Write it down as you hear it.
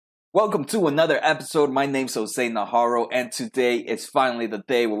Welcome to another episode. My name's Jose Najarro, and today is finally the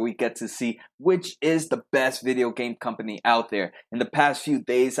day where we get to see which is the best video game company out there. In the past few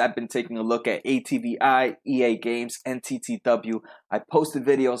days, I've been taking a look at ATVI, EA Games, and TTW. I posted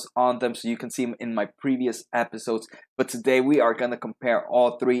videos on them so you can see them in my previous episodes, but today we are going to compare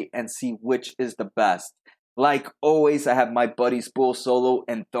all three and see which is the best. Like always, I have my buddies Bull Solo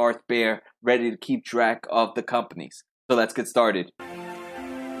and Darth Bear ready to keep track of the companies. So let's get started.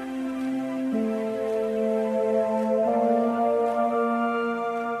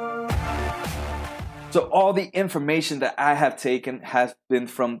 So all the information that I have taken has been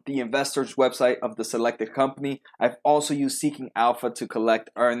from the investors website of the selected company. I've also used Seeking Alpha to collect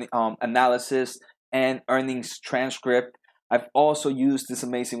analysis and earnings transcript. I've also used this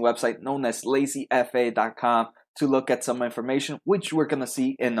amazing website known as lazyfa.com to look at some information, which we're going to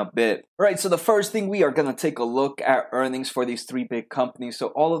see in a bit. All right, so the first thing we are going to take a look at earnings for these three big companies. So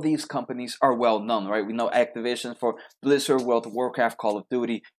all of these companies are well known, right? We know Activision for Blizzard, World of Warcraft, Call of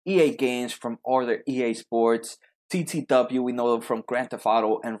Duty, EA Games from all their EA Sports, TTW, we know them from Grand Theft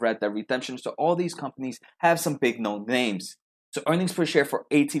Auto and Red Dead Redemption. So all these companies have some big known names. So earnings per share for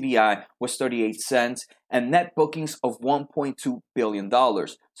ATVI was 38 cents and net bookings of $1.2 billion.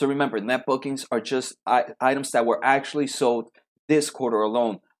 So remember, net bookings are just items that were actually sold this quarter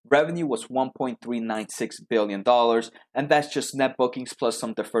alone. Revenue was $1.396 billion, and that's just net bookings plus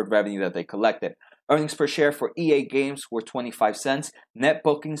some deferred revenue that they collected. Earnings per share for EA Games were 25 cents, net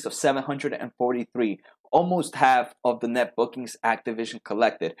bookings of 743, almost half of the net bookings Activision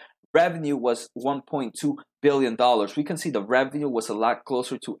collected. Revenue was $1.2 billion. We can see the revenue was a lot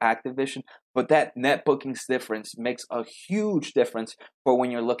closer to Activision, but that net bookings difference makes a huge difference for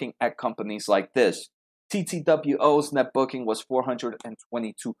when you're looking at companies like this. TTWO's net booking was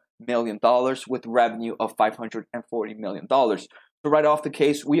 $422 million with revenue of $540 million. So right off the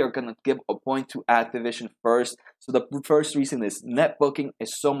case, we are going to give a point to Activision first. So the first reason is net booking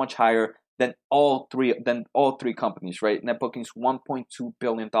is so much higher than all three companies, right? Net bookings $1.2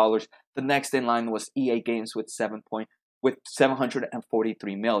 billion. The next in line was EA Games with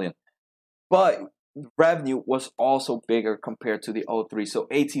 $743 million. But revenue was also bigger compared to the all three. So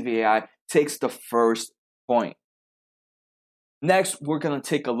ATVI takes the first point. Next, we're going to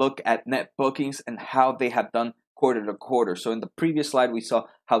take a look at net bookings and how they have done quarter to quarter. So in the previous slide, we saw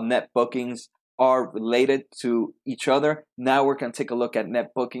how net bookings are related to each other. Now we're going to take a look at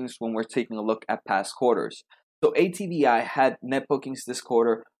net bookings when we're taking a look at past quarters. So ATVI had net bookings this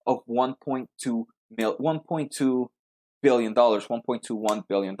quarter of $1.2 billion, $1.21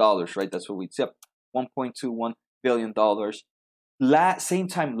 billion, right? That's what we said, $1.21 billion. Same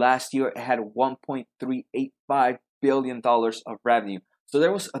time last year, it had $1.385 billion of revenue. So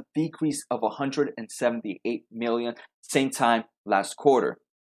there was a decrease of $178 million, same time last quarter.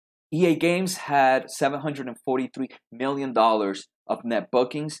 EA Games had $743 million of net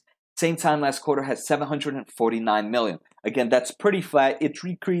bookings. Same time last quarter had $749 million. Again, that's pretty flat. It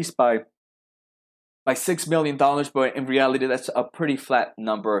decreased by $6 million, but in reality, that's a pretty flat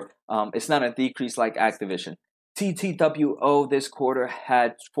number. It's not a decrease like Activision. TTWO this quarter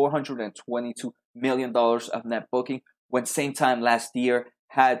had $422 million of net booking, when same time last year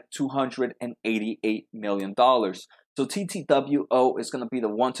had $288 million. So TTWO is going to be the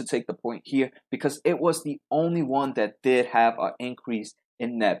one to take the point here because it was the only one that did have an increase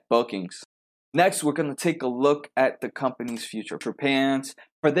in net bookings. Next, we're going to take a look at the company's future plans.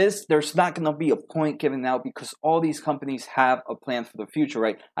 For this, there's not going to be a point given out because all these companies have a plan for the future,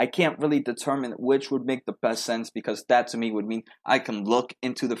 right? I can't really determine which would make the best sense because that to me would mean I can look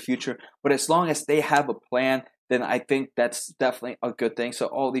into the future. But as long as they have a plan, then I think that's definitely a good thing. So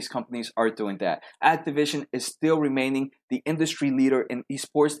all these companies are doing that. Activision is still remaining the industry leader in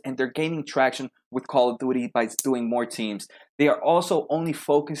esports, and they're gaining traction with Call of Duty by doing more teams. They are also only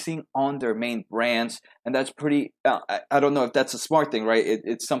focusing on their main brands, and that's pretty, I don't know if that's a smart thing, right?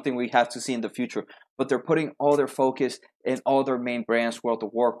 It's something we have to see in the future, but they're putting all their focus in all their main brands, World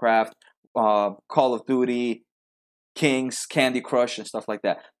of Warcraft, Call of Duty, Kings, Candy Crush, and stuff like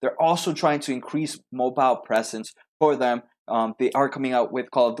that. They're also trying to increase mobile presence for them. They are coming out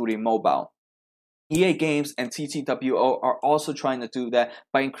with Call of Duty Mobile. EA Games and TTWO are also trying to do that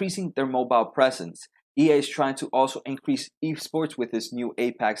by increasing their mobile presence. EA is trying to also increase esports with this new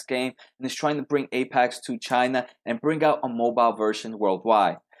Apex game and is trying to bring Apex to China and bring out a mobile version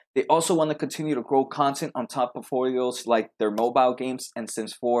worldwide. They also want to continue to grow content on top portfolios like their mobile games and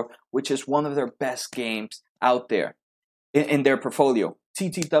Sims 4, which is one of their best games out there in their portfolio.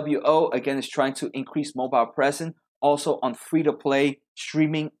 TTWO, again, is trying to increase mobile presence also on free-to-play,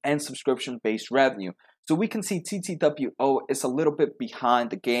 streaming, and subscription-based revenue. So we can see TTWO is a little bit behind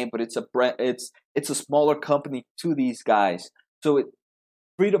the game, but it's a smaller company to these guys. So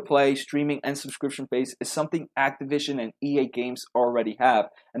free-to-play, streaming, and subscription-based is something Activision and EA Games already have.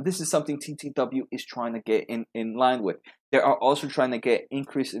 And this is something TTW is trying to get in line with. They are also trying to get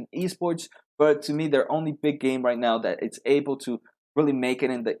increase in esports, but to me, their only big game right now that it's able to really make it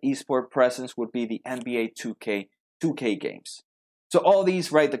in the esport presence would be the NBA 2K games. So all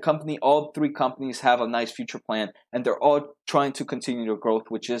these, right, all three companies have a nice future plan, and they're all trying to continue their growth,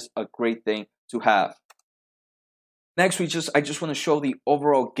 which is a great thing to have. Next, I just want to show the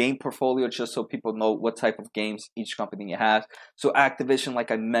overall game portfolio just so people know what type of games each company has. So Activision,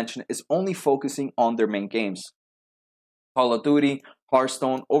 like I mentioned, is only focusing on their main games. Call of Duty,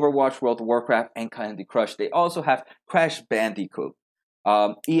 Hearthstone, Overwatch, World of Warcraft, and Candy Crush. They also have Crash Bandicoot.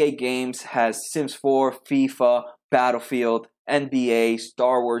 EA Games has Sims 4, FIFA, Battlefield, NBA,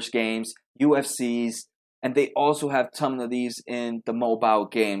 Star Wars games, UFCs, and they also have some of these in the mobile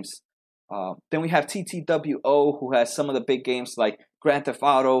games. Then we have TTWO, who has some of the big games like Grand Theft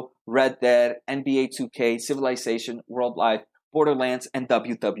Auto, Red Dead, NBA 2K, Civilization, World Life, Borderlands, and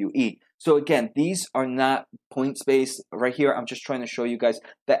WWE. So again, these are not points-based. Right here, I'm just trying to show you guys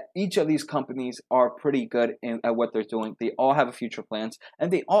that each of these companies are pretty good at what they're doing. They all have future plans,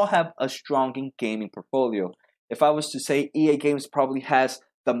 and they all have a strong gaming portfolio. If I was to say EA Games probably has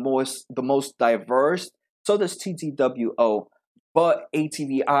the most diverse, so does TTWO. But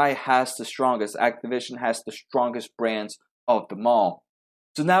ATVI has the strongest. Activision has the strongest brands of them all.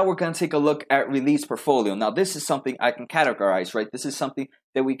 So now we're going to take a look at release portfolio. Now this is something I can categorize, right? This is something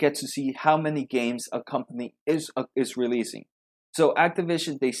that we get to see how many games a company is releasing. So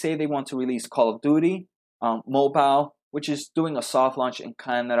Activision, they say they want to release Call of Duty mobile, which is doing a soft launch in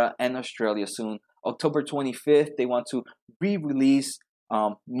Canada and Australia soon. October 25th, they want to re-release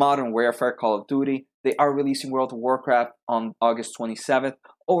Modern Warfare Call of Duty. They are releasing World of Warcraft on August 27th.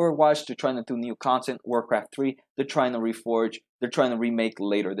 Overwatch, they're trying to do new content. Warcraft 3, they're trying to reforge. They're trying to remake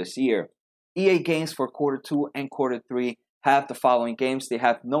later this year. EA Games for Quarter 2 and Quarter 3 have the following games. They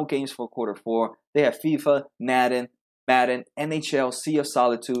have no games for Quarter 4. They have FIFA, Madden, NHL, Sea of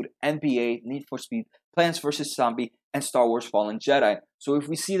Solitude, NBA, Need for Speed, Plants vs. Zombie, and Star Wars Fallen Jedi. So if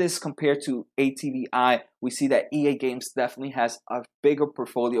we see this compared to ATVI, we see that EA Games definitely has a bigger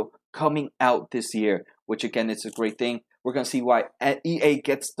portfolio coming out this year, which again, is a great thing. We're going to see why EA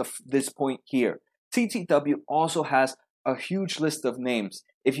gets this point here. TTW also has a huge list of names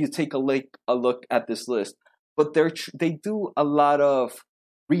if you take a look at this list. But they do a lot of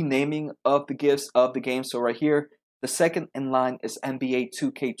renaming of the gifts of the game. So right here, the second in line is NBA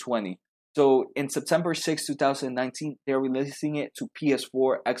 2K20. So in September 6, 2019, they're releasing it to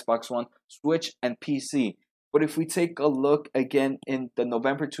PS4, Xbox One, Switch, and PC. But if we take a look again in the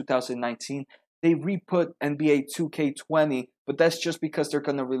November 2019, they re-put NBA 2K20, but that's just because they're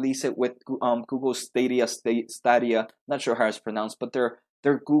going to release it with Google Stadia, not sure how it's pronounced, but their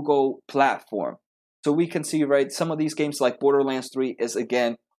Google platform. So we can see, right, some of these games like Borderlands 3 is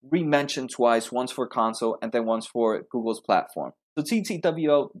again re-mentioned twice, once for console and then once for Google's platform. So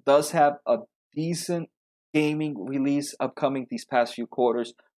TTWO does have a decent gaming release upcoming these past few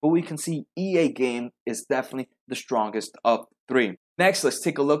quarters, but we can see EA Game is definitely the strongest of three. Next, let's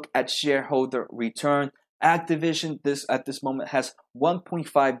take a look at shareholder return. Activision at this moment has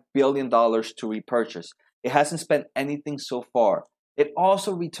 $1.5 billion to repurchase. It hasn't spent anything so far. It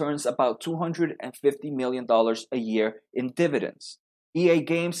also returns about $250 million a year in dividends. EA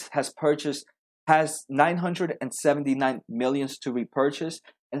Games has 979 million to repurchase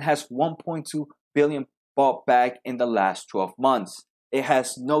and has 1.2 billion bought back in the last 12 months. It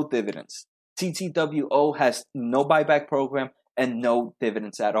has no dividends. TTWO has no buyback program and no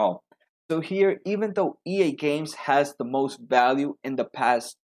dividends at all. So here, even though EA Games has the most value in the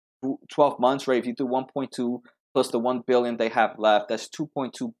past 12 months, right? If you do 1.2 plus the 1 billion they have left, that's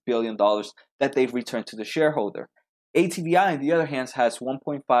 $2.2 billion that they've returned to the shareholder. ATVI, on the other hand, has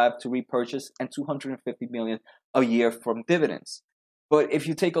 1.5 to repurchase and 250 million a year from dividends. But if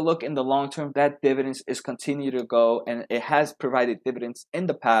you take a look in the long term, that dividends is continue to go, and it has provided dividends in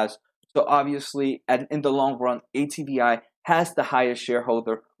the past. So obviously, in the long run, ATVI has the highest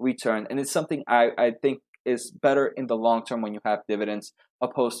shareholder return, and it's something I think is better in the long term when you have dividends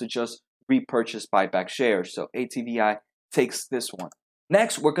opposed to just repurchase buyback shares. So ATVI takes this one.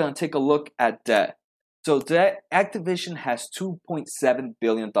 Next, we're going to take a look at debt. So Activision has $2.7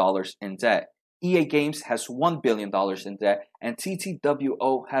 billion in debt. EA Games has $1 billion in debt, and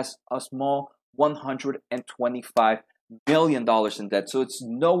TTWO has a small $125 million in debt. So it's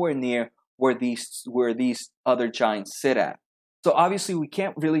nowhere near where these other giants sit at. So obviously we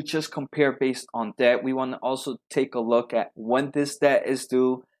can't really just compare based on debt. We want to also take a look at when this debt is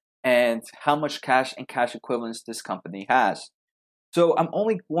due and how much cash and cash equivalents this company has. So I'm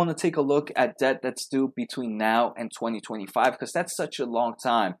only want to take a look at debt that's due between now and 2025 because that's such a long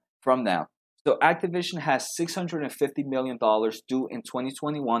time from now. So Activision has $650 million due in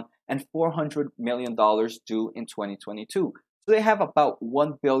 2021 and $400 million due in 2022. So they have about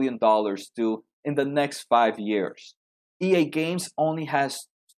 $1 billion due in the next 5 years. EA Games only has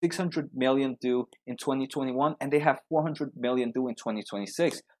 600 million due in 2021 and they have 400 million due in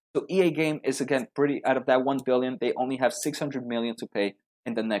 2026. So EA Game is again pretty out of that 1 billion, they only have 600 million to pay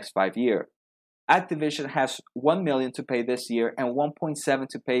in the next 5 years. Activision has 1 million to pay this year and 1.7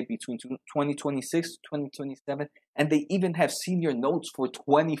 to pay between 2026 to 2027, and they even have senior notes for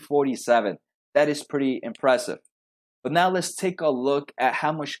 2047. That is pretty impressive. But now let's take a look at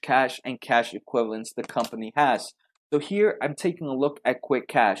how much cash and cash equivalents the company has. So here I'm taking a look at quick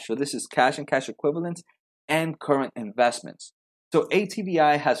cash. So this is cash and cash equivalents and current investments. So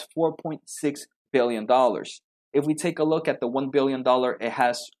ATVI has $4.6 billion. If we take a look at the $1 billion it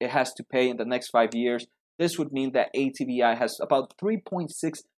has to pay in the next 5 years, this would mean that ATVI has about $3.6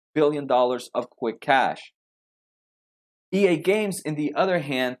 billion of quick cash. EA Games, in the other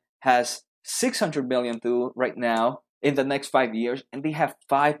hand, has $600 million due right now in the next 5 years, and they have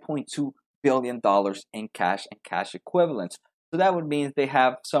 $5.2 billion in cash and cash equivalents. So that would mean they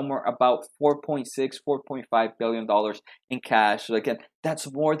have somewhere about $4.5 billion in cash. So again,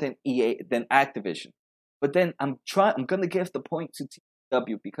 that's more than Activision. But then I'm gonna give the point to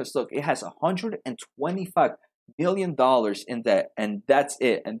TTW because look, it has $125 million in debt, and that's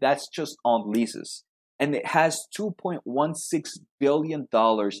it, and that's just on leases. And it has $2.16 billion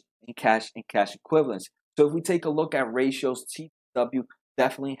in cash and cash equivalents. So if we take a look at ratios, TTW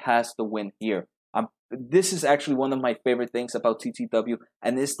definitely has the win here. This is actually one of my favorite things about TTW,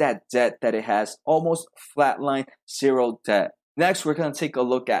 and it's that debt that it has, almost flatline, zero debt. Next, we're going to take a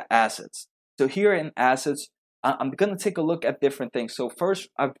look at assets. So here in assets, I'm going to take a look at different things. So first,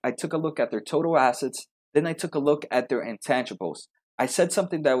 I took a look at their total assets. Then I took a look at their intangibles. I said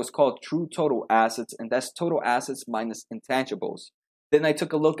something that was called true total assets, and that's total assets minus intangibles. Then I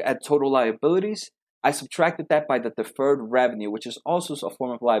took a look at total liabilities. I subtracted that by the deferred revenue, which is also a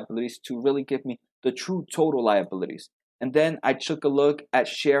form of liabilities, to really give me the true total liabilities. And then I took a look at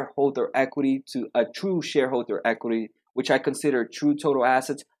shareholder equity to a true shareholder equity, which I consider true total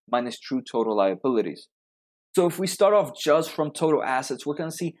assets minus true total liabilities. So if we start off just from total assets, we're going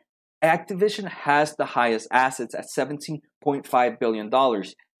to see Activision has the highest assets at $17.5 billion,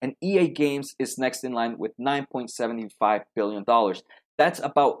 and EA Games is next in line with $9.75 billion. That's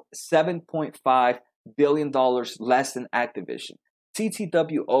about $7.5 billion less than Activision.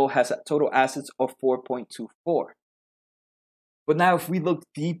 TTWO has total assets of 4.24. But now if we look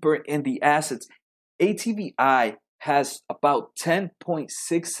deeper in the assets, ATVI has about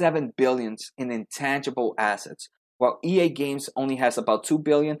 10.67 billion in intangible assets, while EA Games only has about 2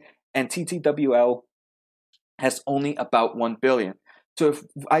 billion and TTWL has only about 1 billion. So if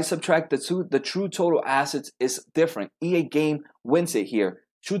I subtract the two, the true total assets is different. EA Game wins it here.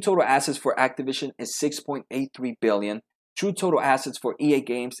 True total assets for Activision is 6.83 billion. True total assets for EA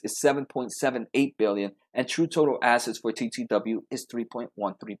Games is 7.78 billion, and true total assets for TTW is 3.13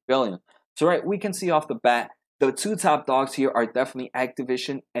 billion. So right, we can see off the bat, the two top dogs here are definitely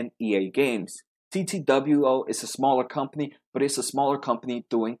Activision and EA Games. TTWO is a smaller company, but it's a smaller company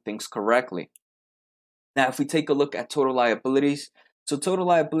doing things correctly. Now, if we take a look at total liabilities, so total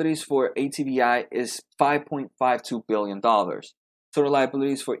liabilities for ATVI is $5.52 billion. Total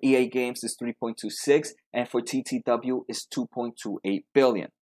liabilities for EA Games is 3.26, and for TTW is 2.28 billion.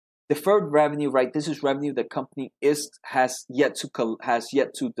 Deferred revenue, right? This is revenue the company has yet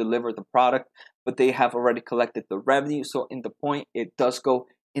to deliver the product, but they have already collected the revenue. So in the point, it does go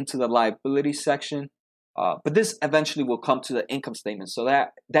into the liability section. But this eventually will come to the income statement. So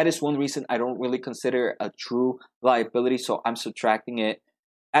that is one reason I don't really consider a true liability. So I'm subtracting it.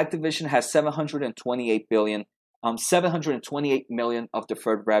 Activision has 728 billion. 728 million of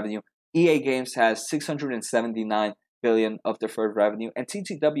deferred revenue. EA Games has 679 billion of deferred revenue, and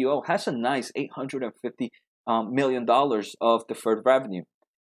TTWO has a nice $850 million of deferred revenue.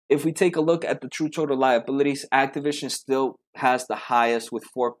 If we take a look at the true total liabilities, Activision still has the highest with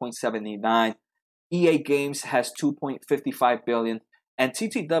 4.79. EA Games has 2.55 billion, and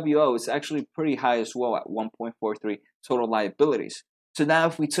TTWO is actually pretty high as well at 1.43 total liabilities. So now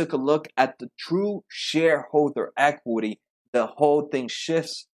if we took a look at the true shareholder equity, the whole thing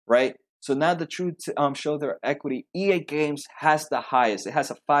shifts, right? So now the true shareholder equity, EA Games has the highest. It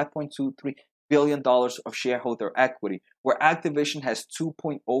has a $5.23 billion of shareholder equity, where Activision has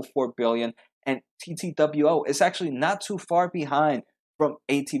 $2.04 billion, and TTWO is actually not too far behind from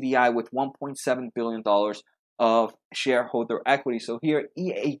ATVI with $1.7 billion of shareholder equity. So here,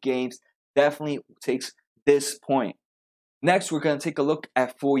 EA Games definitely takes this point. Next, we're going to take a look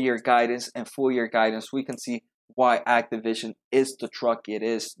at full-year guidance. And full-year guidance, we can see why Activision is the truck it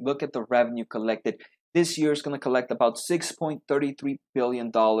is. Look at the revenue collected. This year is going to collect about $6.33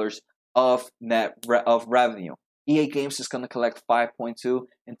 billion of revenue. EA Games is going to collect 5.2,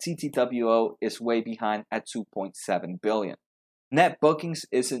 and TTWO is way behind at 2.7 billion. Net bookings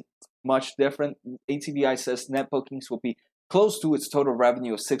isn't much different. ATVI says net bookings will be close to its total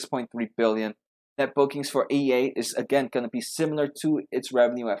revenue of 6.3 billion. Net bookings for EA is again going to be similar to its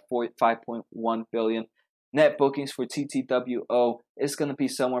revenue at 5.1 billion. Net bookings for TTWO is going to be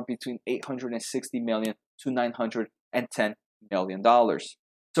somewhere between 860 million to 910 million dollars.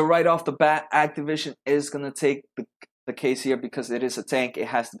 So right off the bat, Activision is going to take the case here because it is a tank. It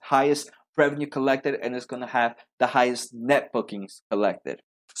has the highest revenue collected and it's going to have the highest net bookings collected.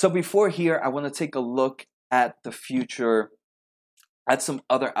 So before here, I want to take a look at the future, at some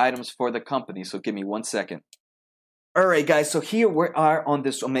other items for the company. So give me 1 second. Alright guys, so here we are on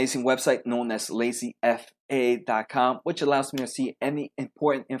this amazing website known as lazyfa.com, which allows me to see any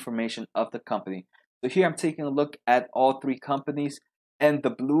important information of the company. So here I'm taking a look at all three companies, and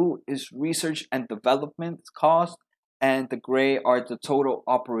the blue is research and development cost, and the gray are the total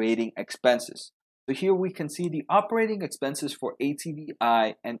operating expenses. So here we can see the operating expenses for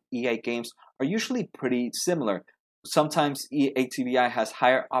ATVI and EA Games are usually pretty similar. Sometimes ATVI has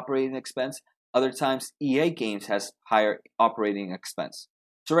higher operating expense, other times EA Games has higher operating expense.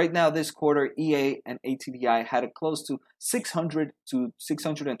 So right now this quarter, EA and ATVI had a close to $600 to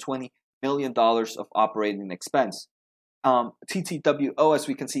 $620 million of operating expense. TTWO, as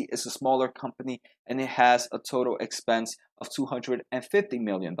we can see, is a smaller company and it has a total expense of $250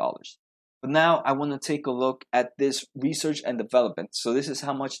 million. But now I want to take a look at this research and development. So this is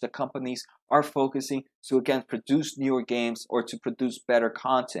how much the companies are focusing to, again, produce newer games or to produce better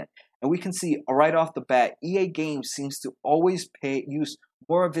content. And we can see right off the bat, EA Games seems to always use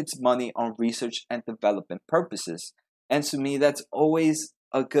more of its money on research and development purposes. And to me, that's always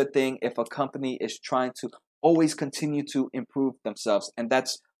a good thing if a company is trying to always continue to improve themselves. And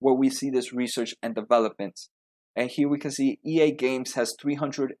that's where we see this research and development. And here we can see EA Games has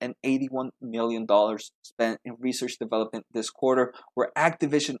 $381 million spent in research development this quarter, where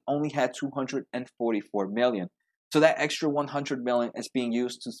Activision only had $244 million. So that extra $100 million is being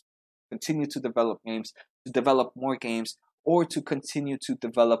used to continue to develop games, to develop more games, or to continue to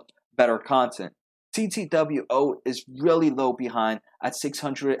develop better content. TTWO is really low behind at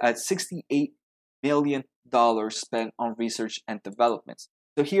 $68 million spent on research and development.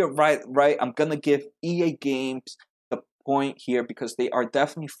 So here, right, I'm gonna give EA Games the point here because they are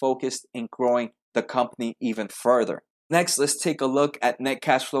definitely focused in growing the company even further. Next, let's take a look at net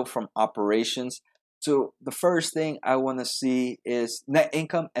cash flow from operations. So the first thing I want to see is net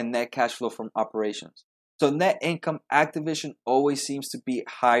income and net cash flow from operations. So net income, Activision always seems to be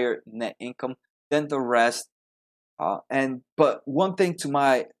higher net income than the rest. But one thing to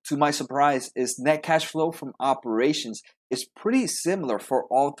my surprise is net cash flow from operations is pretty similar for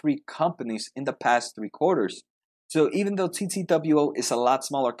all three companies in the past 3 quarters. So even though TTWO is a lot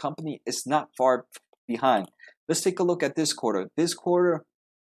smaller company, it's not far behind. Let's take a look at this quarter. This quarter,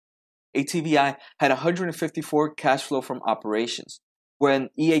 ATVI had 154 cash flow from operations, when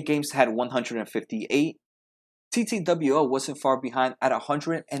EA Games had 158. TTWO wasn't far behind at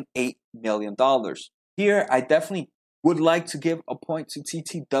 $108 million. Here, I definitely would like to give a point to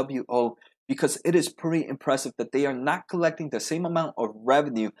TTWO because it is pretty impressive that they are not collecting the same amount of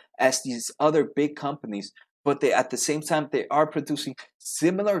revenue as these other big companies, but at the same time, they are producing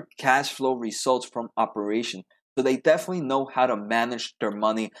similar cash flow results from operation. So they definitely know how to manage their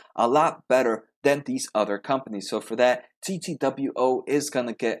money a lot better than these other companies. So for that, TTWO is going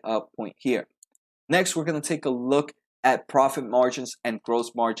to get a point here. Next, we're going to take a look at profit margins and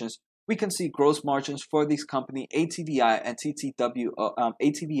gross margins. We can see gross margins for these companies, ATVI and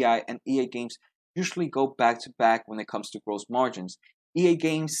ATVI and EA Games usually go back to back when it comes to gross margins. EA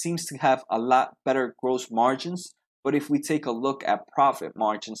Games seems to have a lot better gross margins, but if we take a look at profit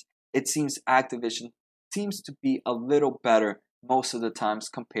margins, it seems Activision seems to be a little better most of the times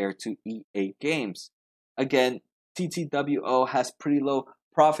compared to EA Games. Again, TTWO has pretty low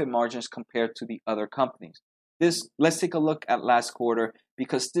profit margins compared to the other companies. Let's take a look at last quarter,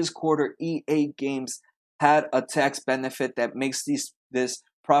 because this quarter EA Games had a tax benefit that makes this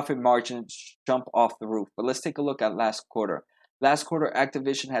profit margin jump off the roof. But let's take a look at last quarter. Last quarter,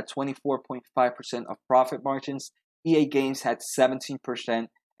 Activision had 24.5% of profit margins, EA Games had 17%,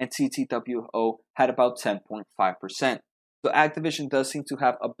 and TTWO had about 10.5%. So Activision does seem to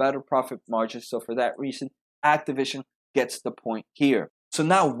have a better profit margin. So for that reason, Activision gets the point here. So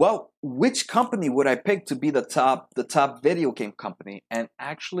now, well, which company would I pick to be the top video game company? And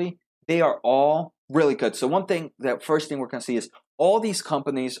actually, they are all really good. So first thing we're going to see is all these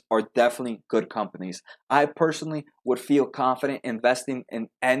companies are definitely good companies. I personally would feel confident investing in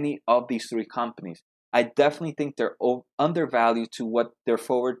any of these three companies. I definitely think they're undervalued to what their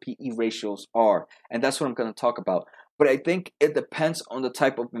forward PE ratios are. And that's what I'm going to talk about. But I think it depends on the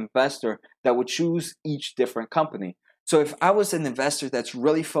type of investor that would choose each different company. So if I was an investor that's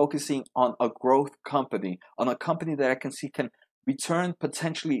really focusing on a growth company, on a company that I can see can return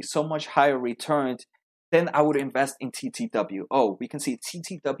potentially so much higher returns, then I would invest in TTWO. We can see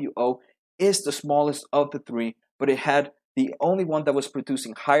TTWO is the smallest of the three, but it had the only one that was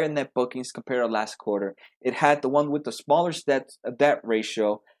producing higher net bookings compared to last quarter. It had the one with the smallest debt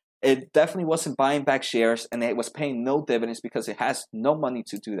ratio. It definitely wasn't buying back shares, and it was paying no dividends because it has no money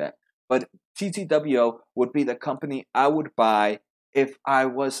to do that. But TTWO would be the company I would buy if I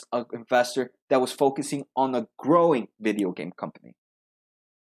was an investor that was focusing on a growing video game company.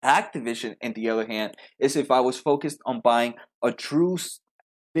 Activision, on the other hand, is if I was focused on buying a true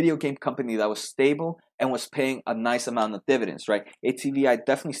video game company that was stable and was paying a nice amount of dividends, right? ATVI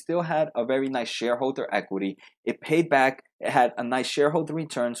definitely still had a very nice shareholder equity. It paid back. It had a nice shareholder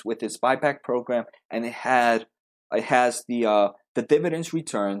returns with its buyback program, and it has the dividends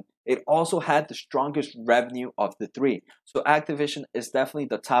return. It also had the strongest revenue of the three. So Activision is definitely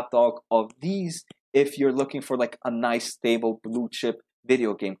the top dog of these if you're looking for like a nice, stable, blue chip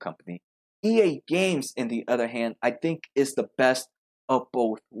video game company. EA Games, on the other hand, I think is the best of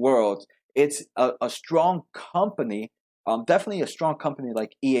both worlds. It's a strong company, definitely a strong company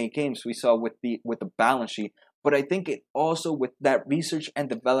like EA Games we saw with the balance sheet. But I think it also, with that research and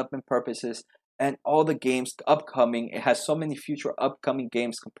development purposes, and all the games upcoming, it has so many future upcoming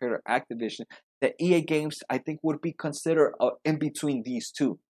games compared to Activision that EA Games, I think, would be considered in between these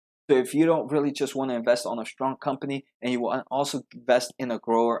two. So if you don't really just want to invest on a strong company and you want to also invest in a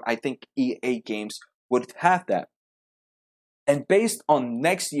grower, I think EA Games would have that. And based on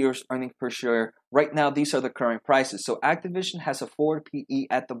next year's earnings per share, right now these are the current prices. So Activision has a forward PE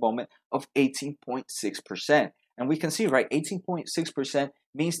at the moment of 18.6%. And we can see, right, 18.6%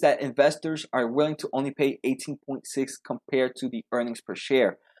 means that investors are willing to only pay 18.6 compared to the earnings per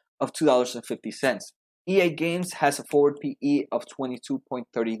share of $2.50. EA Games has a forward PE of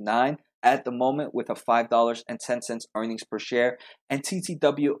 22.39 at the moment with a $5.10 earnings per share, and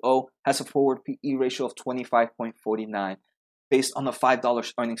TTWO has a forward PE ratio of 25.49 based on the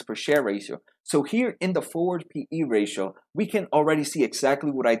 $5 earnings per share ratio. So here in the forward PE ratio, we can already see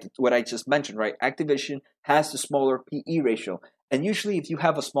exactly what I just mentioned, right? Activision has the smaller PE ratio. And usually if you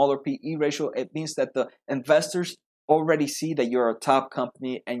have a smaller PE ratio, it means that the investors already see that you're a top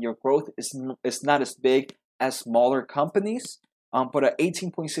company and your growth is not as big as smaller companies. But at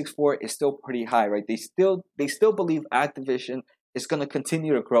 18.64 is still pretty high, right? They still believe Activision is going to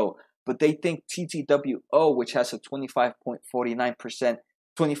continue to grow. But they think TTWO, which has a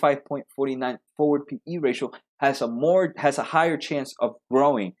 25.49 forward PE ratio, has a higher chance of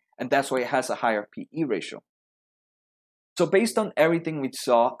growing, and that's why it has a higher PE ratio. So based on everything we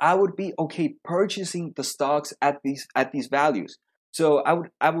saw, I would be okay purchasing the stocks at these values. So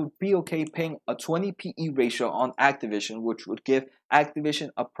I would be okay paying a 20 PE ratio on Activision, which would give Activision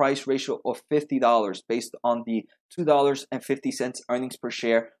a price ratio of $50 based on the $2.50 earnings per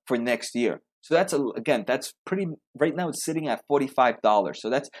share for next year. So that's pretty, right now it's sitting at $45. So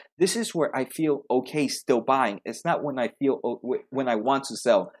this is where I feel okay still buying. It's not when I want to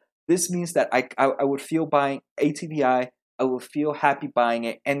sell. This means that I would feel buying ATVI. I would feel happy buying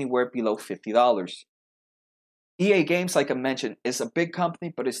it anywhere below $50. EA Games, like I mentioned, is a big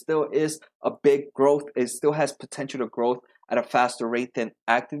company, but it still is a big growth. It still has potential to grow at a faster rate than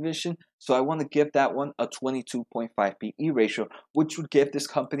Activision. So I want to give that one a 22.5 PE ratio, which would give this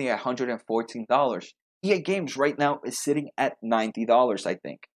company $114. EA Games right now is sitting at $90, I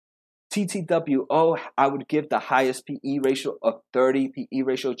think. TTWO, I would give the highest PE ratio of 30 PE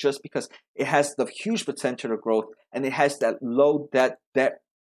ratio just because it has the huge potential to growth and it has that low debt.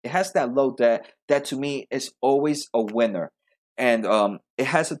 It has that low debt that to me is always a winner. And it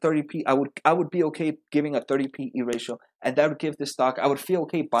has a 30 P. I would be okay giving a 30 PE ratio, and that would give the stock, I would feel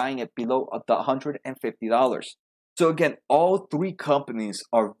okay buying it below the $150. So again, all three companies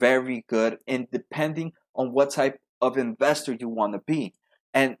are very good in depending on what type of investor you want to be.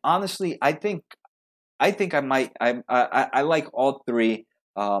 And honestly, I think I think I like all three.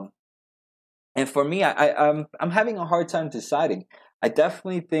 And for me, I'm having a hard time deciding. I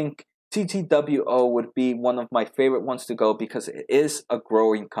definitely think TTWO would be one of my favorite ones to go because it is a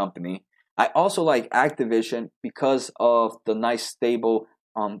growing company. I also like Activision because of the nice stable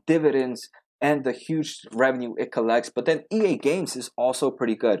dividends and the huge revenue it collects. But then EA Games is also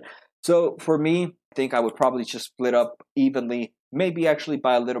pretty good. So for me, I think I would probably just split up evenly, maybe actually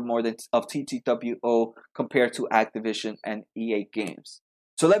by a little more than of TTWO compared to Activision and EA Games.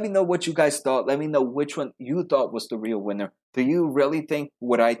 So let me know what you guys thought. Let me know which one you thought was the real winner. Do you really think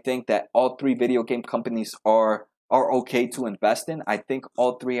what I think, that all three video game companies are okay to invest in? I think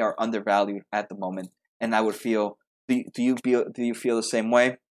all three are undervalued at the moment, and I would feel. Do you feel the same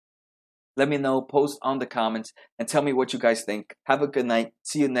way? Let me know. Post on the comments and tell me what you guys think. Have a good night.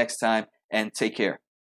 See you next time, and take care.